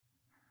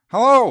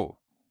Hello,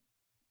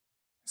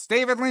 it's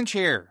David Lynch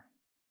here.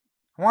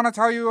 I want to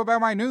tell you about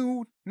my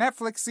new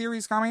Netflix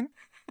series coming.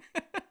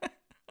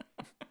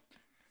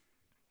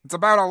 It's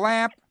about a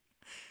lamp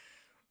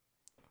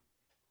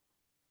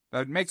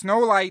that makes no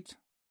light.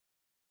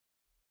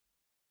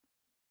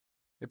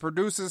 It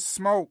produces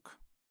smoke.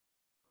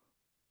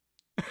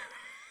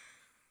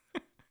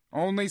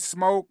 Only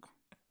smoke.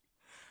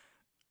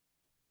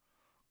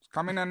 It's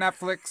coming to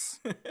Netflix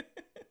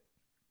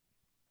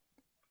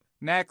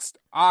next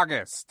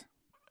August.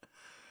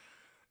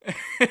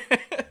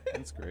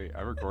 That's great.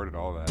 I recorded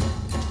all that.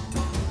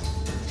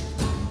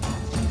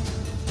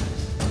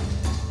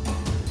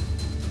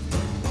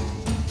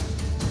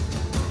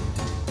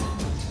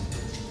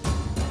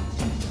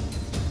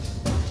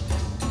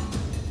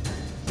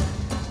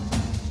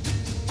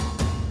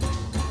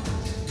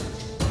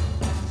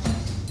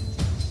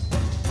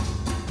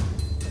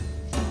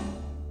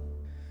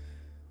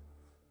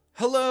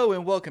 Hello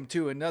and welcome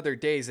to another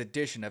day's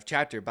edition of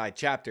Chapter by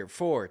Chapter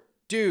for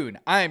Dune.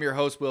 I am your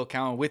host, Will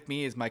Cowan. With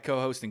me is my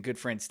co-host and good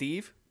friend,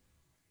 Steve.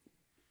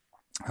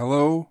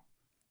 Hello,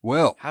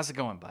 Will. How's it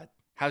going, bud?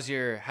 How's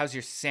your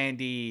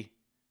sandy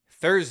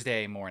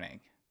Thursday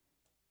morning?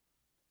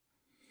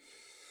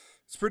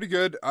 It's pretty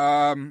good.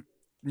 As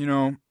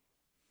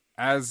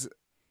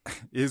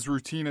is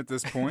routine at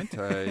this point,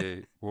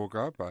 I woke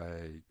up,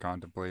 I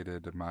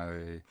contemplated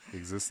my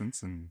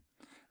existence and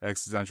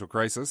existential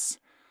crisis.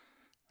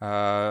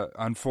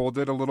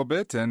 Unfolded a little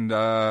bit, and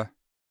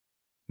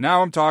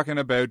now I'm talking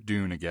about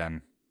Dune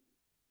again.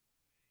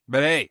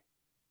 But hey,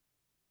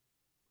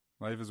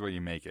 life is what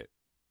you make it.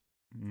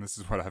 And this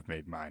is what I've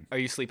made mine. Are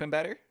you sleeping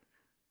better?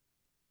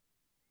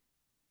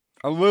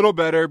 A little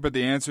better, but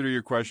the answer to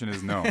your question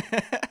is no.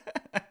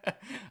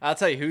 I'll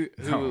tell you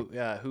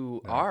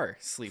who are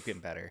sleeping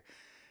better.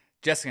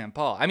 Jessica and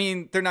Paul. I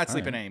mean, they're not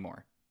sleeping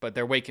anymore, but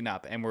they're waking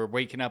up, and we're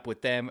waking up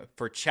with them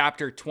for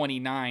Chapter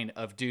 29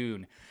 of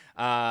Dune.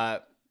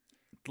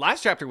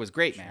 Last chapter was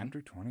great, man.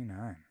 Chapter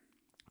 29.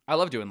 I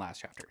love doing last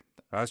chapter.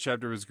 Last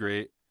chapter was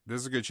great. This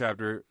is a good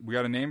chapter. We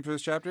got a name for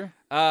this chapter?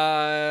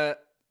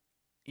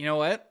 You know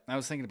what? I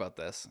was thinking about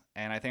this,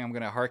 and I think I'm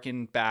going to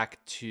harken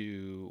back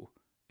to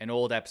an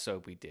old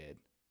episode we did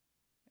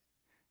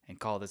and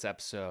call this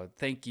episode,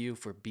 Thank You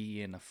for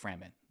Being a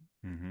Fremen.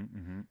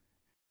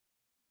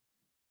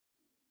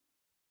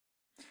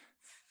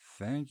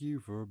 Thank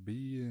you for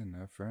being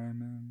a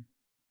Fremen.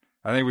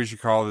 I think we should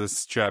call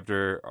this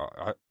chapter...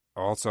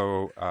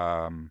 Also,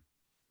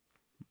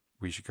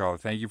 we should call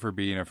it Thank You for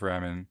Being a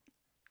Fremen, :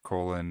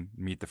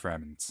 Meet the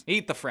Fremens.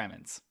 Eat the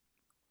Fremens. :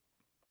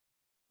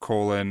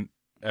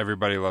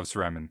 Everybody loves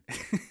Fremen.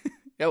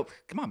 Oh,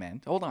 come on,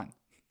 man. Hold on.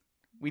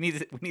 We need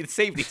to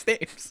save these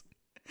names.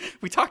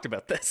 We talked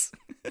about this.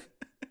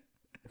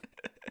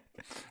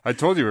 I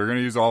told you we were going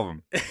to use all of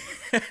them.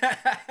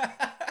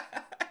 I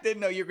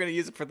didn't know you were going to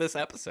use it for this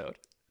episode.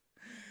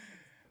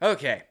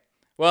 Okay.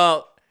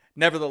 Well...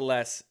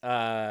 Nevertheless,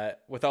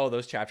 with all of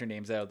those chapter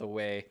names out of the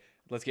way,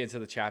 let's get into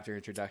the chapter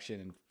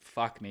introduction, and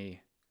fuck me.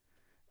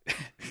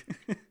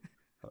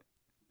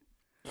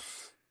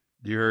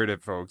 You heard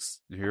it,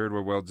 folks. You heard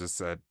what Will just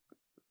said.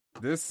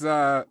 This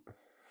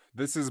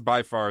is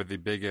by far the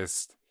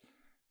biggest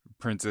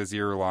Princess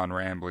Irulan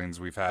ramblings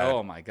we've had.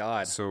 Oh my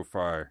god. So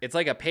far. It's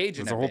like a page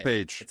and a bit. It's a whole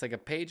page. It's like a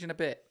page and a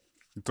bit.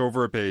 It's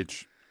over a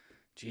page.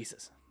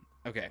 Jesus.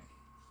 Okay.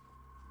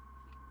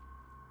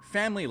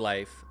 Family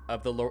life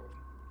of the Lord...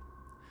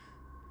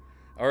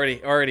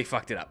 Already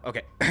fucked it up.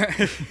 Okay.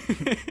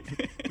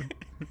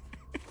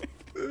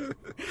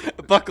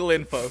 Buckle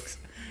in, folks.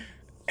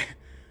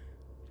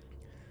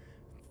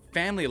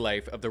 Family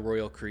life of the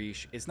Royal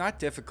Krish is not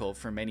difficult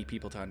for many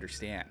people to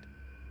understand,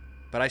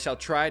 but I shall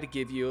try to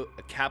give you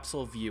a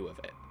capsule view of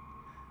it.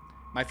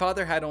 My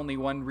father had only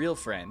one real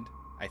friend,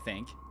 I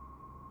think.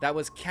 That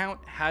was Count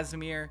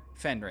Hasimir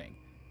Fenring,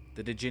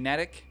 the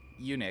genetic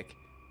eunuch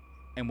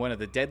and one of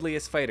the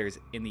deadliest fighters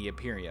in the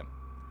Imperium.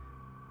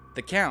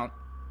 The Count,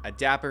 a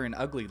dapper and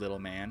ugly little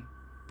man,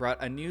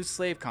 brought a new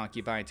slave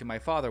concubine to my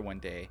father one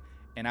day,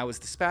 and I was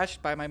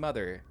dispatched by my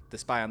mother to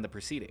spy on the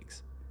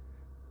proceedings.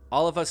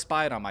 All of us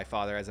spied on my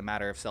father as a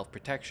matter of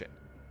self-protection.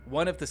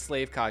 One of the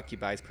slave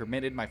concubines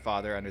permitted my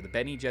father under the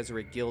Bene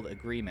Gesserit Guild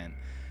agreement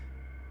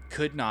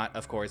could not,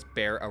 of course,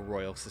 bear a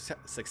royal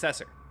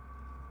successor.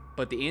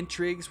 But the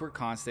intrigues were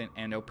constant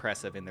and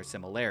oppressive in their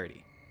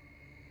similarity.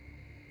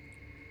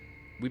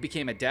 We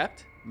became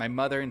adept, my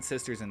mother and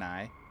sisters and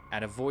I,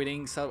 at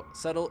avoiding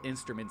subtle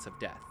instruments of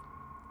death.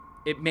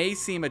 It may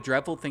seem a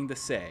dreadful thing to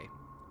say,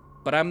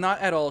 but I'm not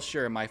at all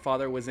sure my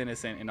father was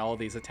innocent in all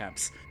these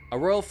attempts. A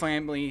royal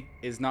family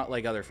is not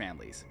like other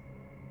families.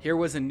 Here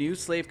was a new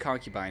slave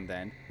concubine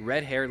then,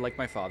 red-haired like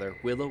my father,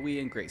 willowy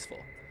and graceful.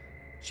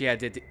 She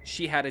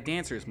had a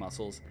dancer's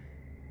muscles,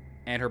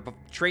 and her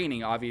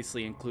training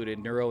obviously included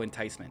neuro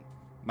enticement.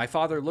 My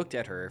father looked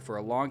at her for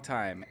a long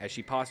time as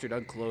she postured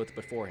unclothed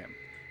before him.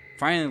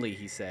 Finally,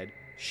 he said,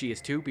 "She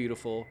is too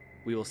beautiful.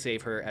 We will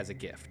save her as a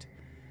gift."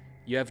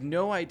 You have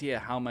no idea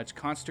how much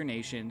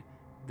consternation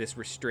this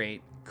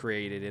restraint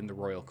created in the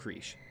Royal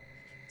Krish.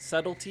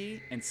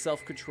 subtlety, and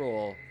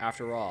self-control,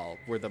 after all,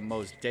 were the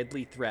most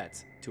deadly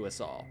threats to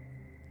us all.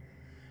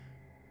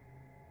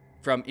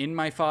 From In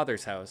My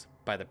Father's House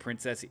by the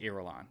Princess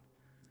Irulan.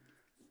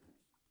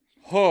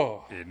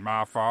 Oh. In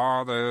my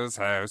father's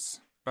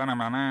house.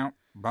 Ba-na-na-na,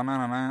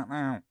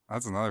 ba-na-na-na-na.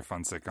 That's another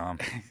fun sitcom.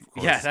 Of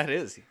course. Yeah, that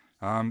is.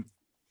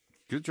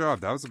 Good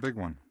job. That was a big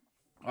one.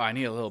 Oh, I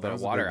need a little bit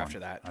of water after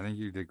that. I think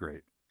you did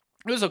great.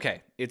 It was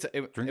okay. It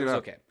was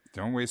okay.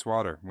 Don't waste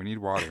water. We need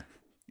water.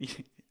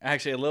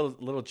 Actually, a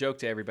little joke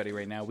to everybody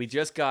right now. We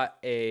just got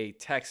a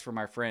text from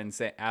our friend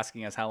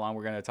asking us how long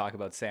we're going to talk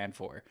about sand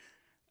for.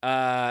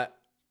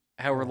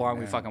 However long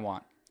we fucking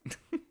want.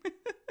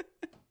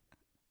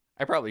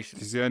 I probably should.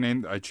 Did you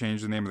see I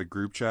changed the name of the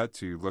group chat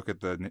to look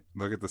at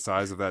the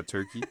size of that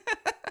turkey.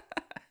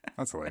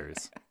 That's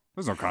hilarious.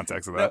 There's no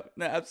context of that.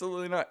 No,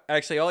 absolutely not.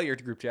 Actually, all your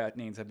group chat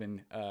names have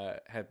been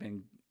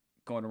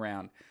going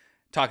around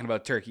talking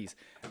about turkeys,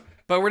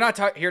 but we're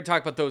not here to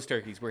talk about those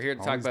turkeys. We're here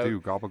to talk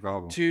about gobble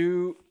gobble.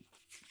 2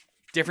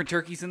 different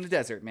turkeys in the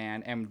desert,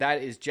 man, and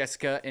that is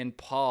Jessica and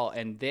Paul,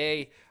 and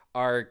they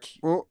are.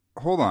 Well,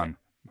 hold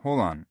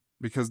on,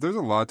 because there's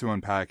a lot to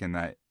unpack in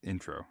that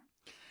intro.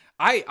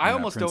 I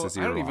almost don't.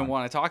 I don't even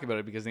want to talk about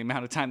it because the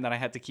amount of time that I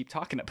had to keep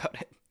talking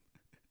about it.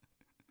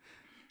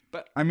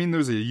 But I mean,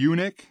 there's a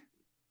eunuch.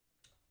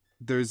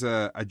 There's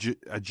a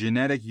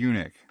genetic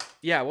eunuch.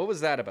 Yeah, what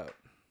was that about?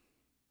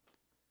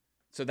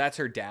 So that's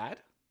her dad?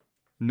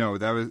 No,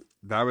 that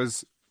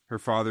was her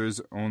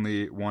father's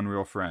only one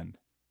real friend.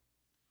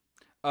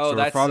 Oh, so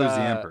that's her father's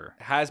the emperor.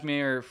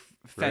 Hasmir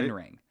Fenring.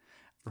 Right?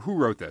 Who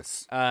wrote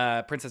this?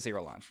 Princess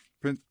Irulan.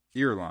 Prince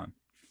Irulan.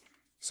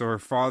 So her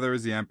father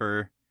is the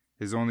emperor.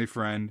 His only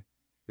friend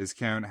is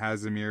Count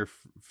Hasmir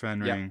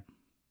Fenring,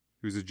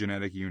 who's a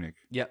genetic eunuch.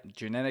 Yep,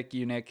 genetic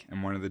eunuch.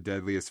 And one of the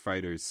deadliest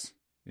fighters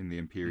in the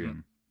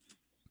Imperium.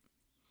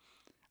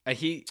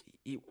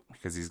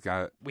 Because he's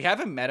got... We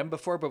haven't met him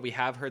before, but we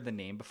have heard the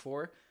name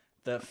before.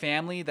 The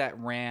family that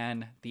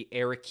ran the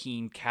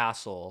Arakeen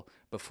Castle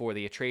before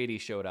the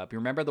Atreides showed up. You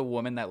remember the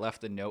woman that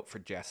left the note for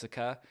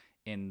Jessica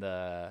in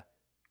the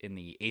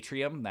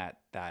atrium, that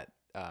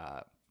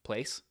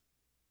place?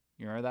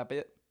 You remember that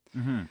bit?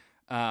 Mm-hmm.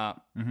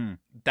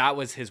 That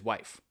was his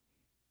wife.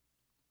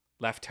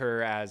 Left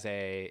her as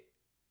a...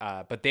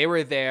 but they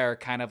were there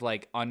kind of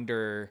like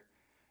under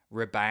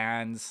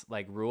Raban's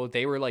like rule.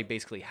 They were like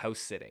basically house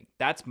sitting.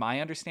 That's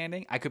my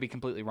understanding. I could be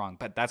completely wrong,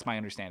 but that's my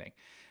understanding.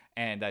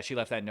 And she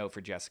left that note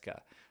for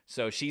Jessica.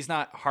 So she's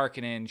not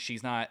Harkonnen.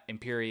 She's not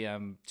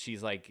Imperium.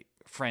 She's like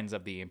friends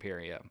of the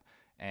Imperium.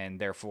 And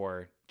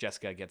therefore,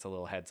 Jessica gets a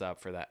little heads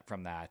up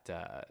from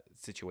that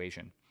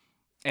situation.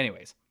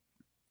 Anyways.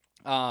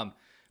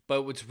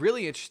 But what's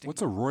really interesting...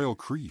 What's a royal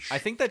creche? I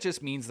think that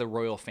just means the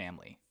royal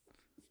family.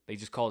 They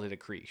just called it a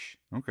creche.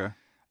 Okay.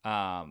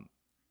 I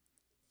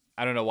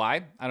don't know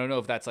why. I don't know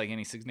if that's like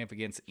any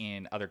significance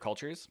in other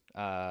cultures.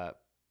 But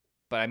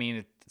I mean,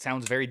 it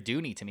sounds very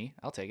Dune-y to me.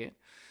 I'll take it.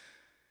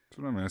 That's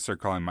what I'm going to start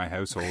calling my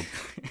household,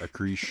 a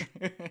creche.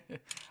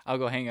 I'll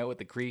go hang out with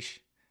the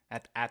creche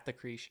at the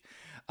creche.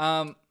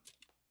 Yeah,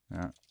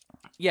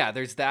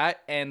 there's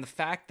that. And the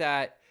fact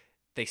that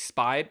they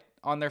spied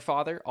on their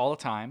father all the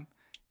time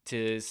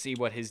to see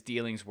what his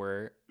dealings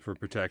were. For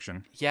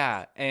protection.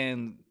 Yeah.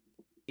 And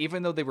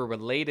even though they were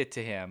related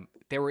to him,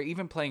 they were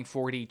even playing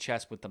 4D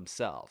chess with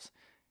themselves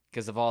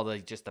because of all the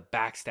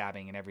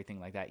backstabbing and everything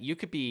like that. You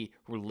could be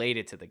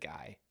related to the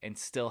guy and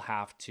still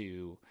have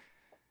to...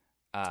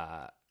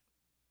 I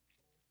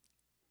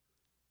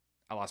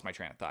lost my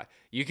train of thought.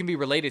 You can be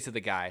related to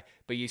the guy,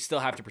 but you still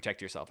have to protect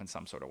yourself in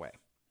some sort of way.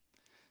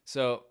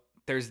 So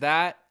there's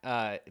that.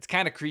 It's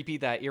kind of creepy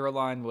that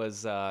Irulan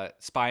was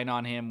spying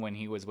on him when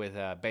he was with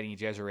Bene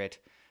Gesserit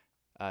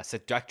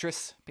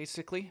seductress,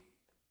 basically.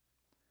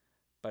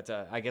 But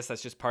I guess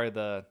that's just part of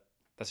the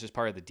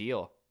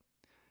deal.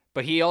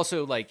 But he's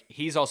also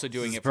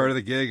doing it part of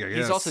the gig, I guess.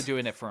 He's also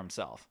doing it for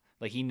himself.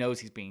 Like he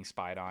knows he's being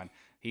spied on.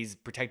 He's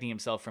protecting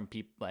himself from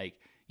people like,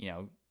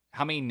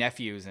 how many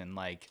nephews and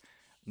like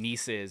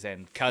nieces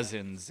and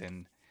cousins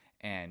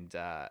and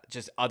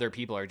just other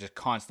people are just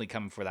constantly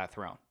coming for that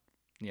throne,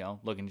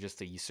 looking just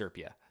to usurp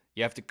you.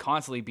 You have to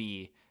constantly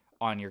be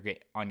on your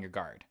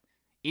guard,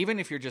 even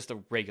if you're just a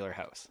regular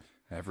house.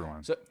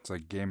 Everyone. So, it's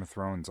like Game of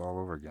Thrones all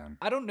over again.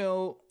 I don't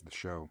know the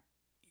show,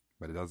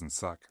 but it doesn't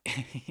suck.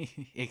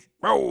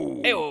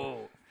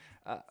 Whoa!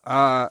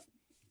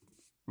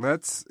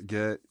 Let's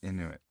get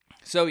into it.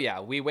 So yeah,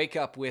 we wake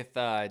up with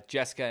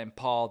Jessica and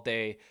Paul.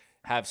 They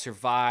have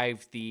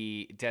survived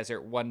the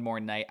desert one more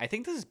night. I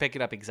think this is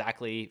picking up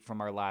exactly from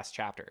our last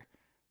chapter.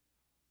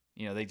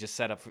 They just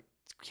set up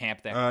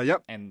camp there.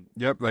 Yep. And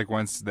like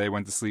once they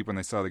went to sleep when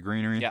they saw the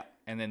greenery. Yeah,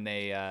 and then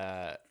they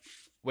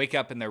wake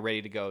up and they're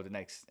ready to go the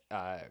next,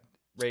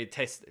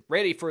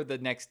 ready for the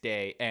next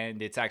day,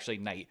 and it's actually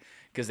night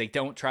because they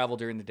don't travel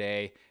during the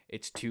day.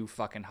 It's too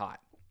fucking hot.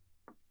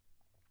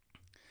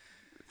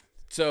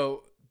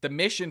 So the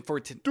mission for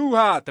too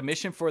hot. The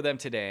mission for them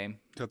today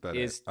Cut that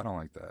is. Out. I don't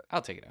like that.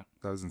 I'll take it out.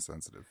 That was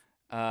insensitive.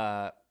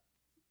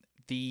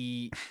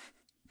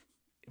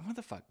 what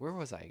the fuck? Where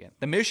was I again?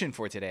 The mission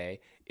for today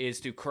is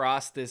to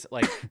cross this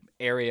like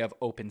area of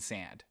open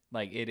sand.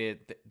 Like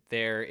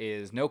there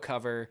is no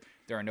cover.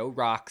 There are no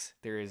rocks.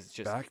 There is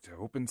just Back to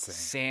open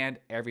sand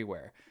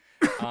everywhere.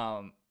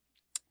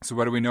 So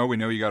what do we know? We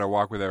know you got to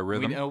walk with our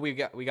rhythm. We know we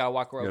got to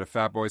walk around. You got a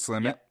Fat Boy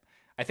Slim it. Yep.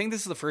 I think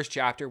this is the first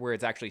chapter where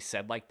it's actually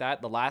said like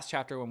that. The last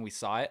chapter when we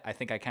saw it, I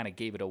think I kind of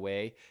gave it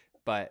away.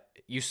 But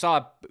we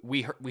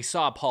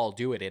saw Paul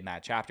do it in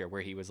that chapter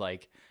where he was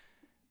like,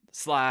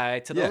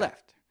 slide to the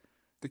left.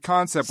 The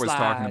concept was Slide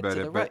talking about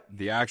to it, the but right.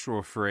 the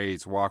actual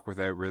phrase "walk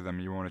without rhythm,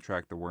 you won't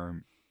attract the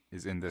worm"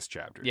 is in this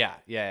chapter.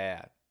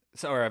 Yeah.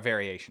 So, or a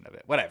variation of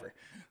it, whatever.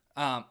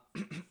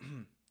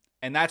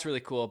 And that's really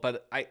cool.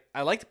 But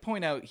I like to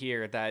point out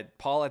here that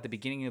Paul at the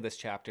beginning of this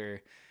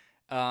chapter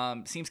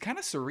seems kind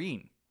of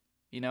serene.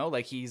 You know,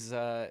 like he's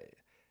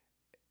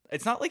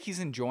it's not like he's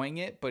enjoying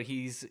it, but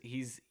he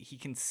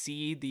can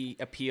see the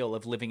appeal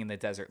of living in the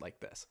desert like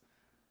this.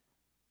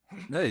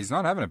 Yeah, he's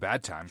not having a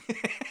bad time.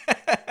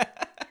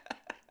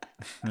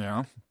 You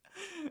know,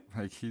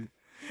 like he's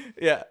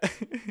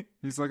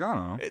like, I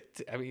don't know.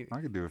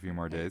 I could do a few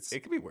more dates.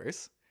 It could be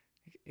worse.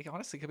 It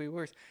honestly could be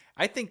worse.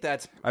 I think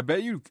that's. I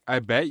bet you,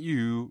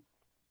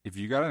 if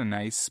you got a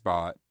nice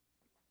spot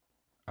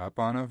up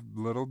on a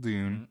little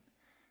dune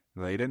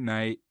late at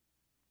night,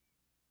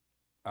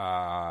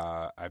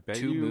 I bet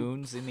 2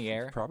 moons in the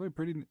air. Probably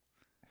pretty.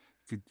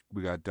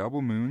 We got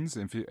double moons.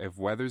 If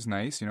weather's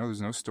nice, you know,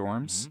 there's no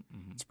storms.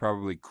 It's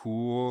probably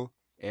cool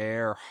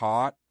air,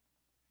 hot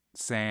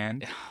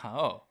sand.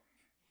 Oh.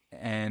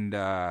 And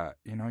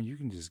you know, you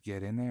can just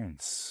get in there and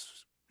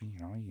you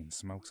know, you can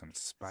smoke some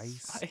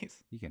spice.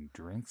 You can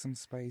drink some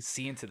spice.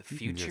 See into the You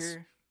can just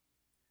future.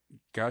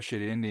 gush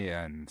it into you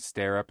and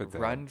stare up at the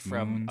Run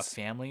from moons. a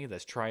family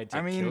that's tried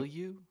to kill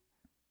you.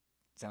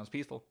 Sounds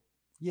peaceful.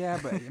 Yeah,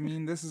 but I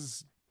mean, this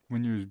is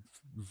when you're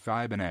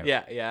vibing out.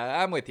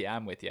 Yeah, I'm with you.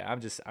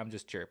 I'm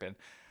just chirping.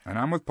 And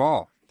I'm with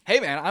Paul. Hey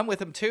man, I'm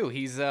with him too.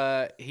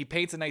 He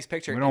paints a nice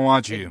picture. We don't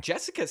want you. And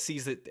Jessica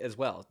sees it as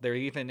well. There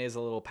even is a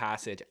little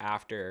passage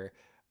after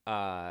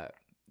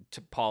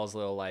to Paul's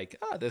little like,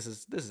 oh, this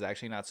is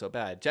actually not so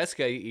bad.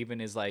 Jessica even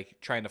is like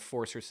trying to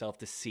force herself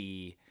to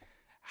see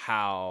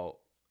how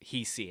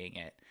he's seeing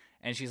it.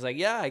 And she's like,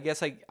 yeah, I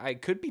guess I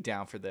could be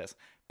down for this.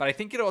 But I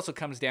think it also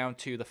comes down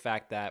to the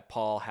fact that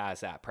Paul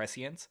has that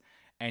prescience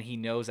and he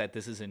knows that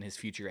this is in his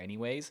future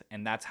anyways.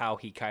 And that's how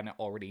he kind of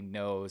already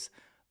knows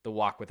the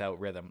walk without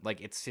rhythm. Like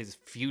it's his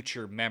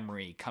future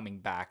memory coming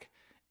back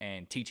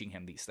and teaching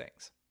him these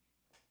things.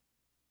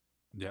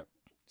 Yep.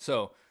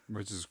 So,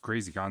 which is a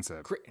crazy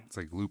concept. It's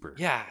like Looper.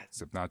 Yeah.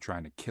 Except not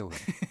trying to kill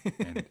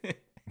him.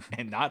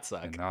 And not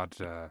suck.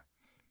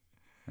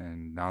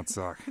 And not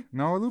suck.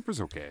 No, Looper's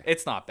okay.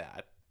 It's not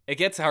bad. It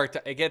gets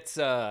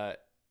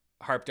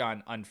harped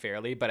on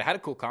unfairly, but it had a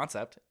cool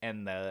concept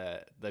and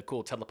the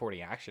cool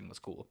teleporting action was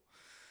cool.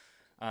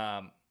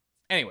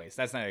 Anyways,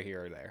 that's neither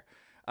here or there.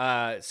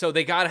 So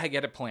they gotta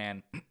get a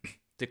plan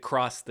to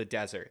cross the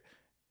desert.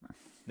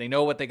 They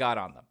know what they got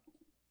on them,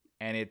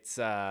 and it's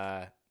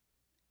a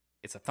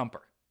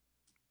thumper.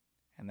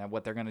 And then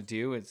what they're gonna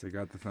do is they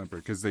got the thumper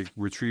because they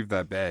retrieved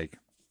that bag.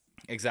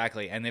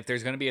 Exactly. And if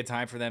there's going to be a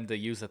time for them to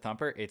use the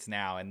thumper, it's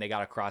now. And they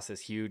got to cross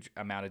this huge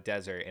amount of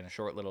desert in a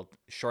short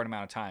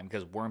amount of time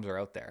because worms are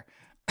out there.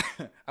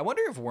 I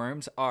wonder if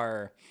worms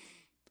are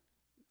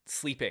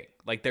sleeping.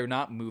 Like they're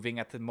not moving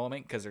at the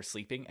moment because they're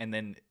sleeping. And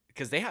then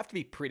because they have to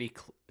be pretty,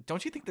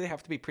 don't you think they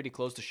have to be pretty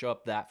close to show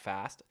up that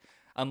fast?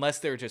 Unless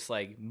they're just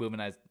like moving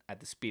at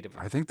the speed of.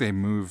 I think they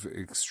move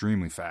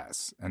extremely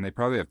fast and they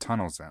probably have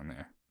tunnels down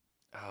there.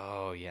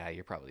 Oh yeah,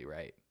 you're probably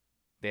right.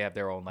 They have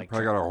their own like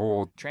probably got a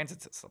whole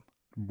transit system.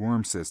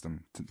 Worm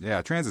system.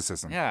 Yeah, transit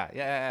system.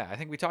 Yeah. I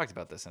think we talked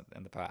about this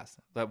in the past.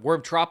 The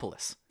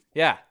Wormtropolis.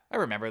 Yeah, I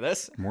remember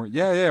this.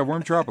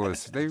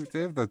 Wormtropolis.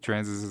 they have the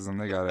transit system.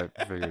 They got it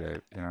figured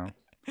out, you know.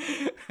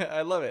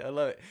 I love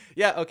it.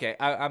 Yeah, okay.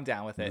 I'm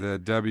down with it.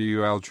 The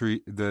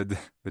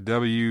the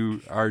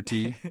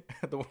WRT.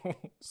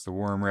 It's the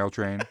Worm Rail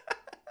Train.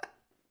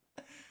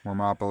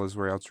 Wormopolis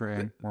Rail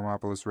Train.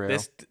 Wormopolis Rail.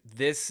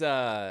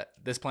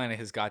 This planet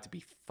has got to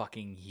be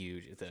fucking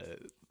huge to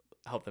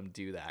help them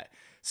do that.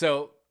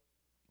 So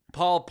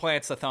Paul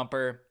plants the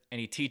thumper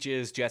and he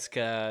teaches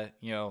Jessica,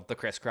 you know, the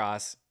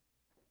crisscross,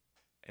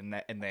 and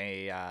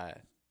they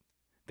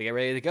get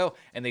ready to go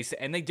and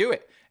they do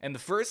it. And the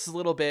first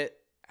little bit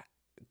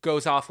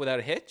goes off without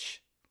a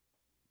hitch,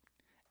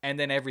 and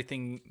then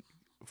everything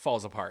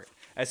falls apart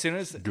as soon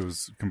as it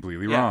goes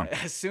completely wrong.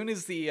 As soon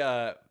as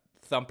the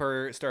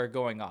thumper started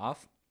going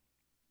off,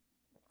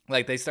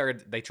 like they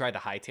tried to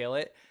hightail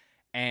it,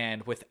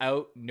 and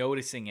without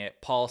noticing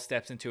it, Paul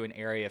steps into an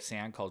area of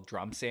sand called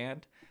drum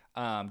sand.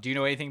 Do you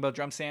know anything about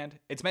drum sand?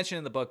 It's mentioned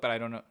in the book, but I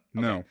don't know.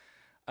 Okay.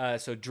 No.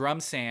 So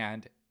drum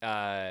sand,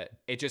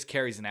 it just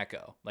carries an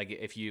echo. Like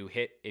if you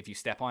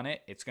step on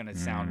it, it's going to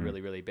sound really,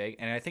 really big.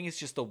 And I think it's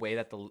just the way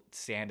that the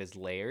sand is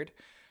layered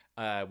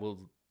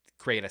will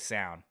create a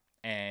sound,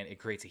 and it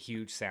creates a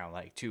huge sound,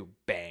 like 2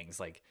 bangs.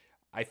 Like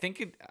I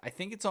think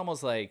it's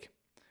almost like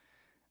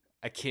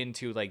akin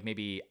to like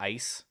maybe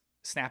ice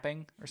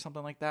snapping or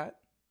something like that.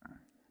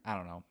 I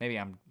don't know. Maybe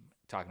I'm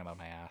talking about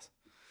my ass.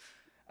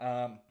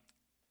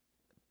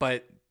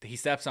 But he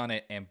steps on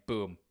it and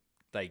boom,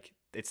 like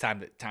it's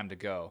time to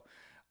go.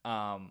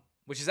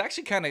 Which is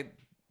actually kind of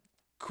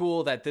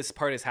cool that this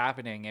part is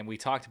happening. And we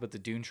talked about the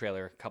Dune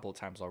trailer a couple of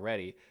times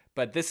already,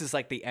 but this is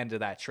like the end of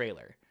that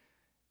trailer.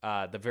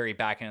 The very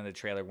back end of the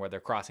trailer where they're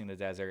crossing the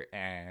desert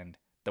and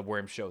the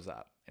worm shows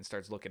up and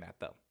starts looking at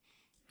them.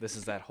 This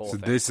is that whole thing.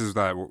 So this is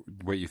that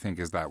what you think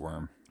is that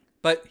worm.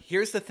 But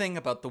here's the thing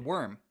about the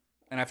worm,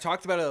 and I've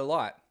talked about it a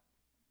lot.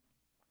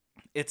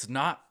 It's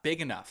not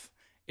big enough.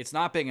 It's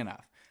not big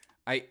enough.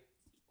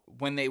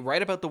 When they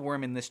write about the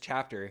worm in this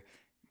chapter,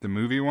 The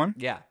movie one?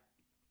 yeah,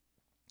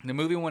 the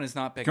movie one is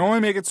not big You can enough.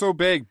 only make it so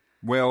big,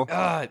 Will.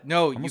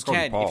 No, you Almost called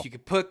can. Paul. If you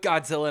could put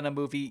Godzilla in a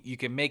movie, you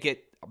can make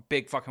it a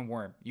big fucking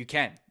worm. You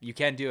can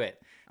do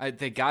it.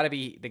 They gotta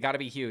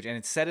be huge. And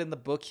it's said in the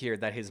book here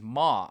that his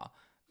maw,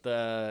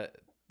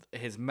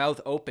 his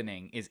mouth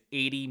opening is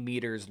 80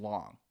 meters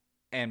long.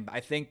 And I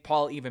think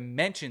Paul even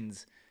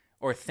mentions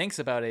or thinks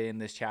about it in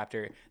this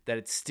chapter that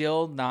it's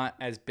still not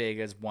as big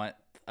as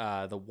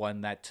the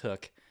one that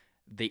took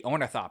the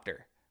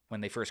ornithopter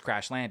when they first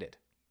crash landed.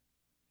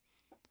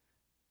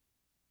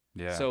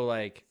 Yeah. So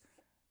like,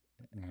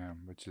 yeah,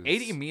 which is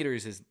 80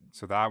 meters is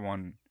so that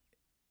one.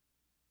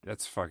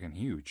 That's fucking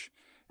huge,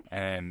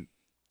 and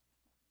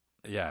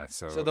yeah.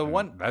 So the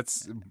one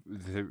that's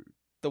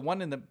the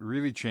one in the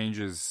really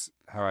changes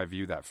how I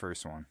view that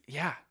first one.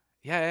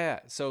 Yeah.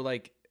 So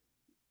like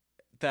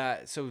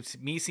that. So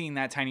me seeing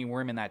that tiny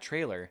worm in that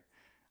trailer,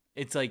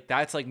 it's like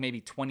that's like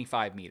maybe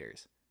 25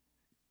 meters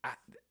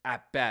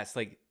at best.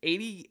 Like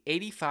 80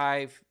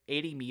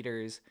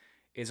 meters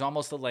is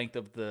almost the length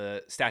of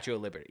the Statue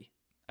of Liberty.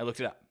 I looked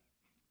it up.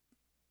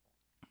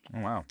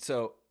 Oh wow!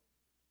 So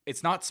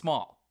it's not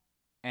small,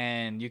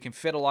 and you can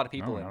fit a lot of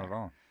people in not there. at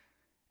all.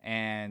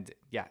 And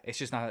yeah, it's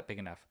just not big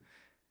enough.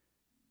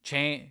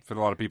 Fit a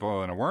lot of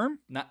people in a worm.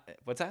 Not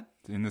what's that?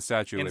 In the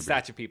Statue of In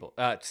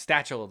Liberty.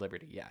 Statue of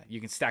Liberty. Yeah, you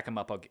can stack them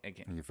up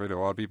again. You can fit a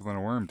lot of people in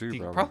a worm too.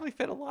 You can probably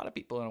fit a lot of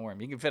people in a worm.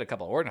 You can fit a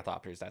couple of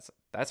ornithopters.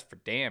 That's for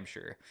damn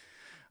sure.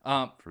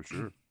 For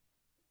sure.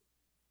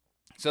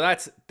 So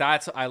that's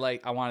I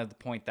wanted to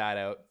point that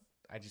out.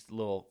 I just a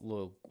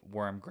little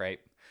worm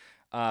gripe.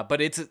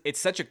 But it's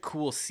such a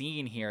cool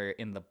scene here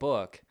in the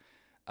book.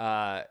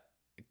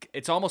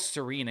 It's almost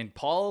serene, and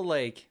Paul,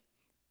 like,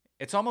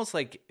 it's almost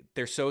like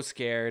they're so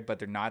scared, but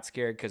they're not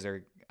scared because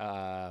they're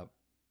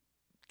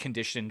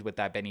conditioned with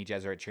that Bene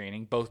Gesserit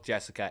training, both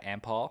Jessica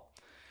and Paul.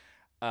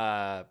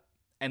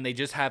 And they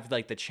just have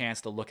like the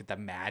chance to look at the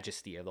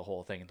majesty of the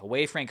whole thing. And the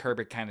way Frank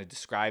Herbert kind of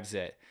describes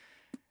it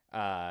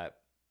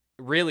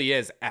really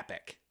is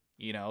epic.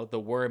 You know, the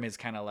worm is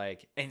kind of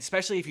like, and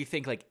especially if you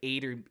think like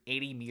 80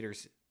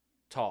 meters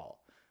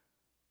tall,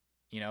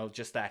 you know,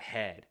 just that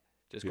head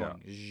just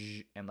going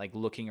zzz, and like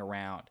looking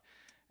around.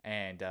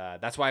 And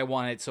that's why I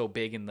want it so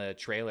big in the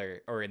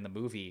trailer or in the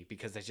movie,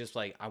 because it's just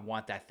like, I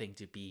want that thing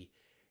to be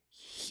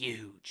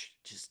huge.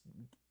 Just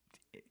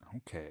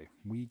okay,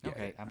 we get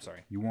it. I'm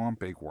sorry. You want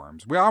big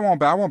worms? I want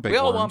big worms. We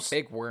all want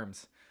big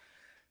worms.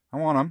 I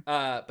want them.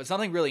 But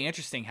something really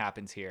interesting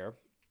happens here.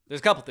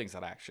 There's a couple things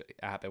that actually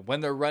happen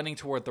when they're running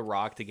toward the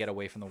rock to get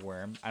away from the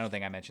worm. I don't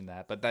think I mentioned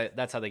that, but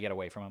that's how they get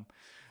away from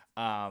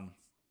him.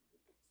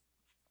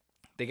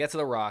 They get to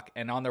the rock,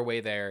 and on their way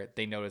there,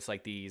 they notice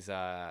like these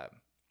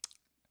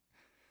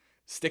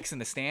sticks in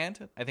the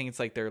stand. I think it's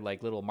like they're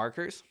like little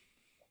markers,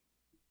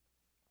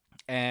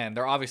 and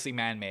they're obviously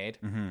man-made.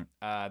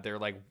 Mm-hmm. They're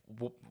like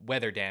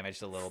weather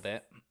damaged a little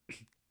bit,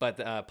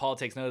 but Paul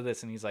takes note of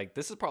this, and he's like,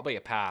 "This is probably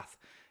a path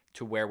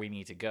to where we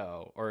need to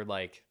go, or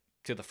like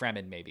to the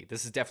Fremen. Maybe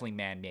this is definitely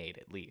man-made,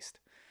 at least."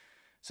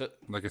 So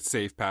like a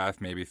safe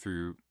path, maybe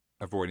through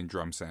avoiding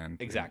drum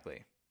sand.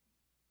 exactly.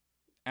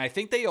 And I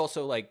think they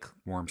also like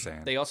Warm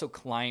sand. They also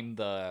climb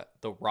the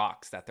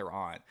rocks that they're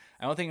on.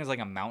 I don't think there's like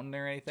a mountain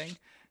or anything,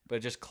 but it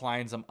just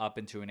climbs them up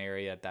into an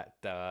area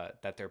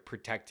that they're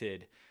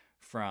protected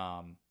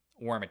from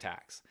worm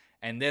attacks.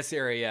 And this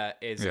area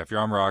is if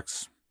you're on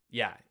rocks,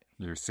 yeah,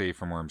 you're safe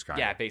from worms. Kind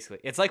yeah, of. basically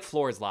it's like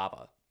floor is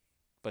lava,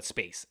 but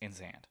space and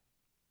sand.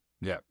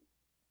 Yeah,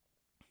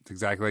 it's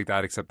exactly like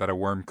that, except that a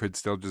worm could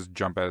still just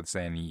jump out of the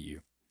sand and eat you.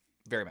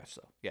 Very much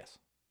so. Yes.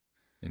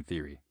 In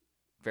theory.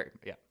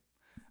 Yeah.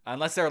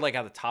 Unless they're like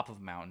at the top of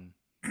a mountain.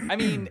 I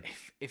mean,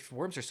 if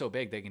worms are so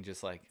big, they can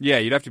just like Yeah,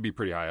 you'd have to be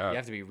pretty high up. you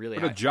have to be really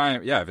But high. a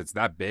giant, if it's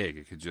that big,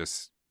 it could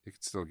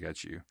still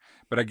get you.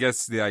 But I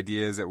guess the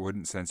idea is it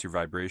wouldn't sense your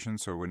vibration,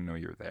 so it wouldn't know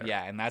you're there.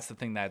 Yeah, and that's the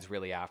thing that's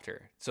really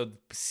after. So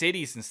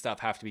cities and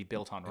stuff have to be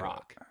built on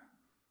rock.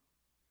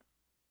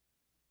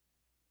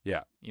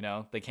 Yeah. You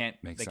know, they can't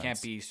sense.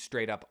 be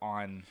straight up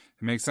on.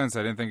 It makes sense.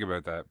 I didn't think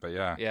about that, but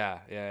yeah. Yeah.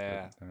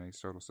 That makes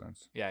total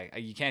sense. Yeah,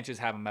 you can't just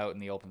have them out in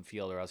the open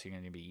field or else you're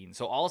going to be eaten.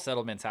 So all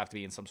settlements have to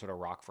be in some sort of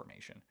rock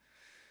formation.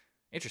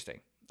 Interesting.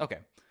 Okay.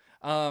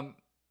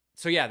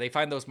 So yeah, they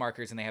find those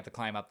markers and they have to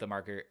climb up the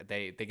marker.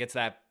 They get to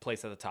that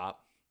place at the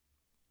top.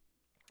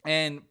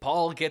 And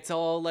Paul gets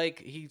all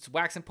like, he's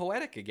waxing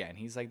poetic again.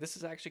 He's like, this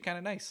is actually kind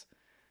of nice.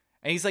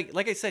 And he's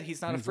like I said,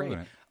 he's not He's afraid.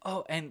 living it.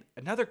 Oh, and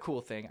another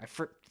cool thing,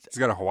 He's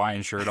got a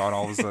Hawaiian shirt on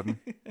all of a sudden.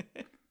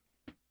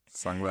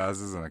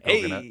 Sunglasses and a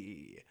coconut.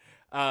 Hey.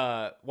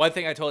 One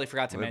thing I totally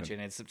forgot to mention,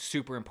 it's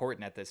super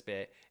important at this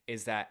bit,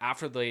 is that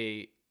after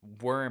the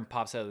worm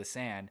pops out of the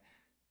sand,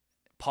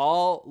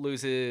 Paul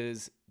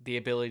loses the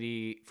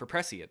ability for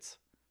prescience.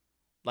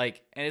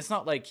 Like, and it's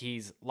not like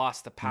he's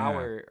lost the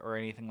power or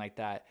anything like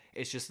that.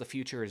 It's just the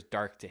future is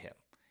dark to him.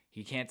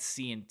 He can't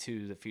see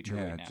into the future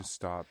right now. It just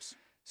stops.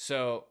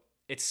 So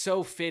it's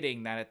so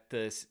fitting that at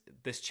this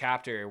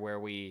chapter where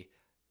we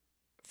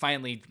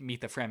finally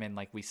meet the Fremen,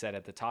 like we said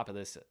at the top of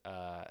this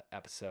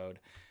episode,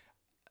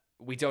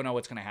 we don't know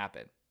what's going to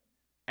happen.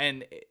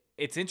 And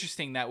it's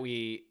interesting that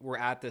we're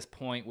at this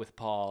point with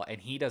Paul and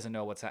he doesn't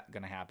know what's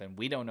going to happen.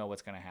 We don't know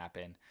what's going to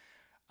happen.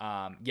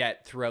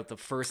 Yet throughout the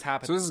first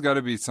half. So this has got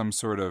to be some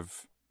sort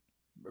of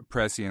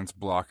prescience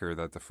blocker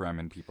that the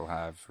Fremen people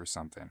have or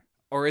something.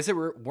 Or is it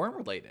worm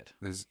related?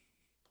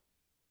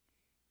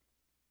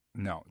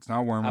 No, it's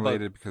not worm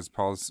related because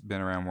Paul's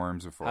been around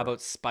worms before. How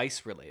about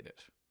spice related?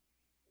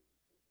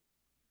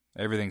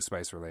 Everything's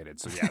spice related,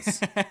 so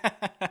yes.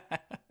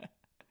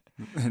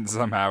 And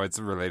somehow it's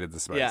related to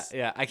spice.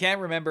 Yeah. I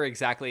can't remember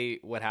exactly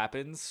what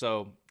happens,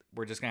 so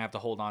we're just gonna have to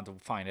hold on to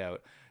find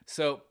out.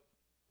 So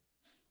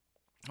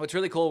what's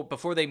really cool,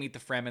 before they meet the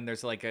Fremen,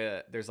 there's like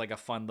a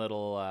fun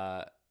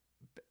little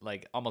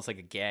like almost like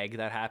a gag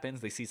that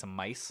happens. They see some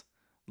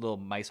little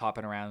mice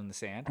hopping around in the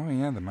sand. Oh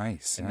yeah, the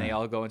mice. And they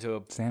all go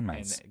into sand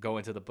mice. And go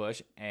into the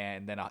bush,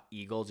 and then an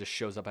eagle just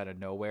shows up out of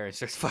nowhere and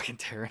starts fucking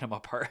tearing them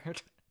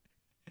apart.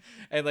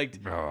 And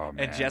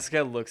and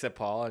Jessica looks at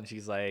Paul and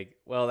she's like,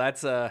 "Well,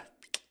 that's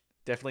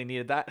definitely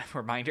needed that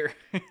reminder."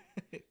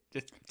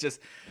 just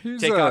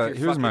take off your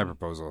here's my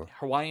proposal.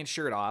 Hawaiian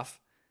shirt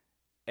off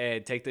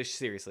and take this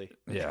seriously.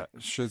 Yeah,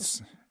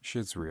 shit's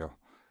real.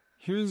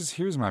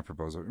 Here's my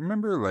proposal.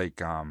 Remember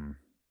when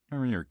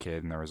you were a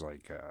kid and there was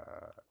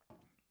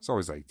it's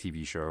always like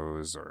TV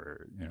shows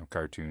or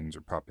cartoons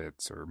or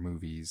puppets or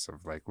movies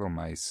of like little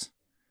mice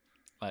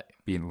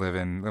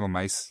living little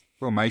mice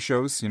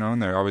shows,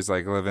 and they're always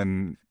like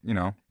living,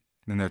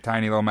 in their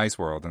tiny little mice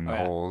world and the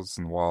holes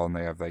in the wall, and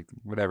they have like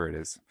whatever it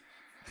is.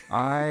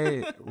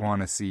 I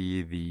want to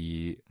see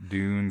the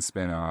Dune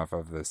spinoff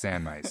of the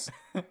sand mice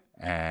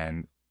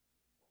and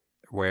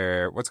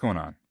what's going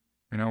on,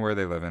 where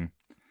they live in.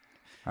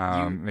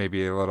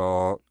 Maybe a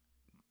little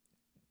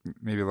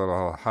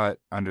hut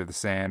under the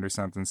sand or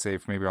something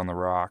safe, maybe on the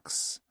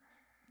rocks.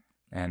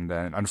 And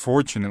then,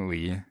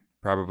 unfortunately,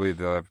 probably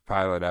the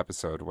pilot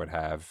episode would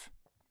have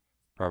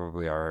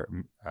probably our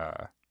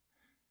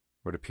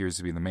what appears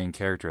to be the main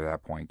character at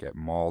that point get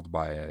mauled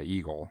by an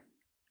eagle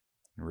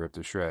and ripped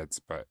to shreds.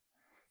 But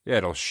yeah,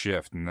 it'll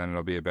shift, and then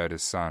it'll be about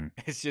his son.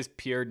 It's just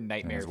pure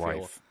nightmare his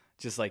fuel. wife.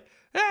 Just like,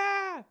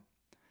 ah!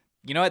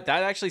 You know what?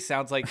 That actually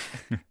sounds like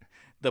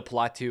the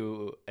plot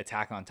to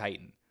Attack on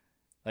Titan.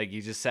 Like,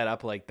 you just set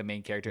up like the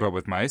main character, but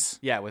with mice.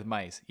 Yeah, with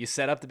mice. You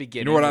set up the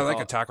beginning. You know what I like?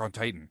 Attack on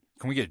Titan.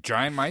 Can we get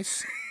giant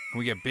mice? Can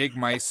we get big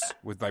mice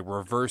with like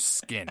reverse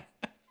skin?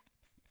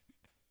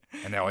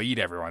 And they'll eat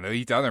everyone. They'll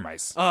eat the other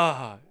mice.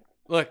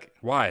 Look.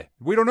 Why?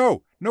 We don't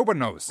know. Nobody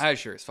knows. I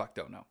sure as fuck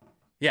don't know.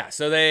 Yeah,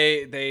 so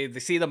they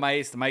see the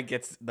mice. The mice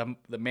gets the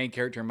main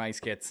character mice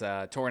gets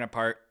torn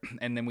apart,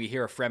 and then we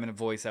hear a Fremen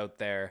voice out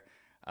there,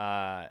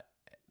 kind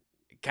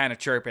of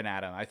chirping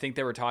at him. I think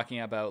they were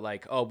talking about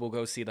like, oh, we'll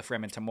go see the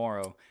Fremen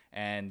tomorrow,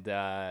 and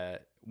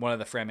one of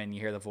the Fremen, you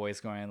hear the voice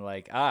going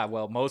like,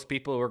 well, most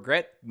people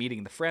regret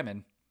meeting the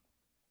Fremen,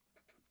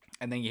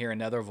 and then you hear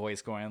another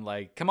voice going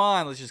like, come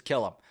on, let's just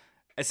kill them.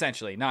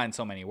 Essentially, not in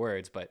so many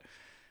words, but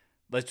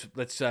let's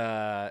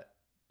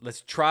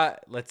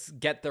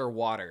get their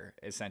water,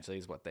 essentially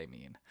is what they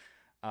mean.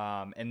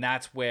 And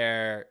that's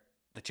where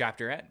the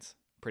chapter ends,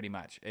 pretty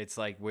much. It's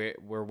like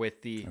we're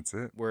with the That's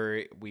it.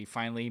 we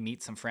finally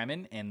meet some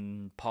Fremen,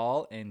 and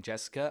Paul and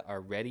Jessica are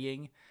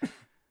readying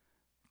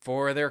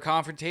for their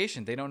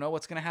confrontation. They don't know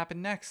what's going to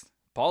happen next.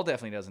 Paul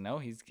definitely doesn't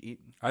know.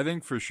 I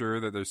think for sure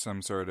that there's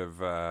some sort of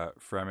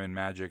Fremen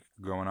magic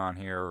going on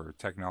here, or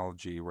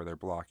technology where they're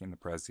blocking the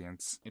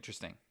prescience.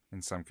 Interesting.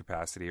 In some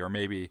capacity, or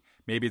maybe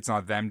it's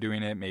not them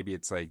doing it. Maybe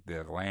it's like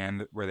the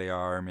land where they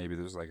are. Maybe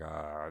there's like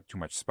too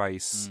much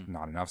spice,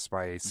 not enough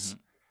spice.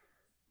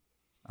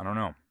 Mm-hmm. I don't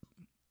know.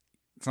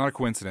 It's not a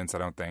coincidence, I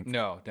don't think.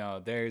 No.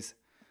 There's.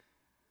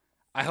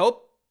 I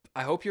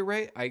hope you're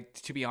right.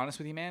 To be honest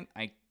with you, man,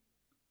 I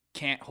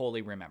can't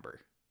wholly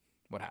remember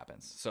what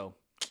happens. So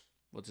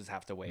we'll just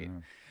have to wait.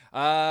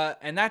 Yeah.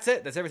 And that's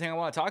it. That's everything I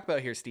want to talk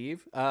about here,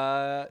 Steve.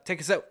 Take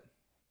us out.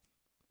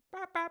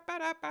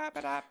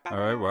 All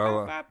right,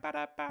 well,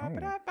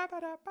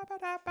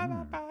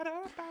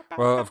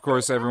 well, of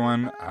course,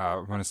 everyone, I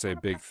want to say a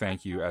big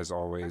thank you, as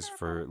always,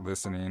 for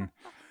listening,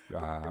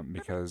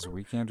 because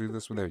we can't do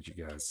this without you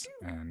guys,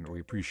 and we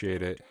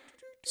appreciate it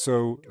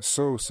so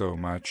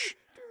much.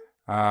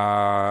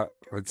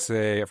 Let's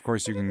say, of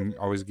course, you can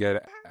always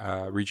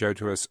reach out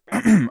to us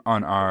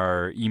on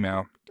our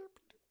email.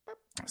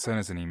 Send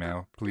us an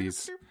email,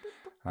 please.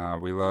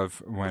 We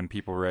love when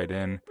people write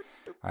in.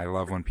 I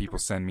love when people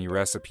send me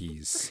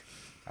recipes.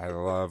 I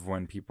love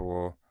when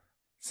people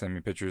send me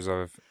pictures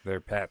of their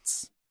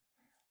pets.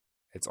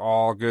 It's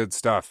all good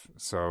stuff.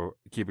 So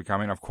keep it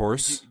coming, of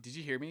course. Did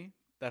you hear me?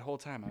 That whole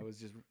time I was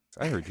just...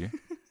 I heard you.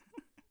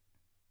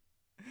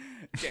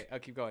 Okay, I'll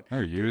keep going. I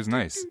heard you. It was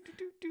nice.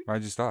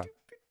 Why'd you stop?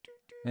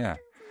 Yeah.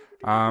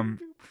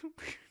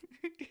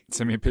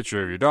 Send me a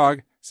picture of your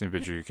dog. Send me a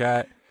picture of your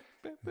cat.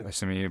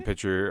 Send me a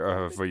picture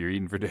of what you're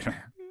eating for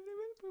dinner.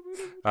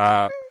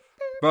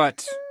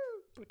 But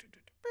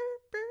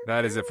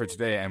that is it for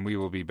today, and we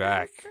will be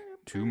back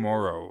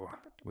tomorrow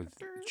with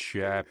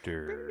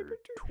chapter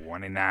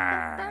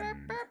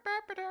 29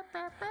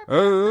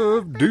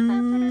 of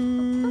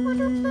Dune.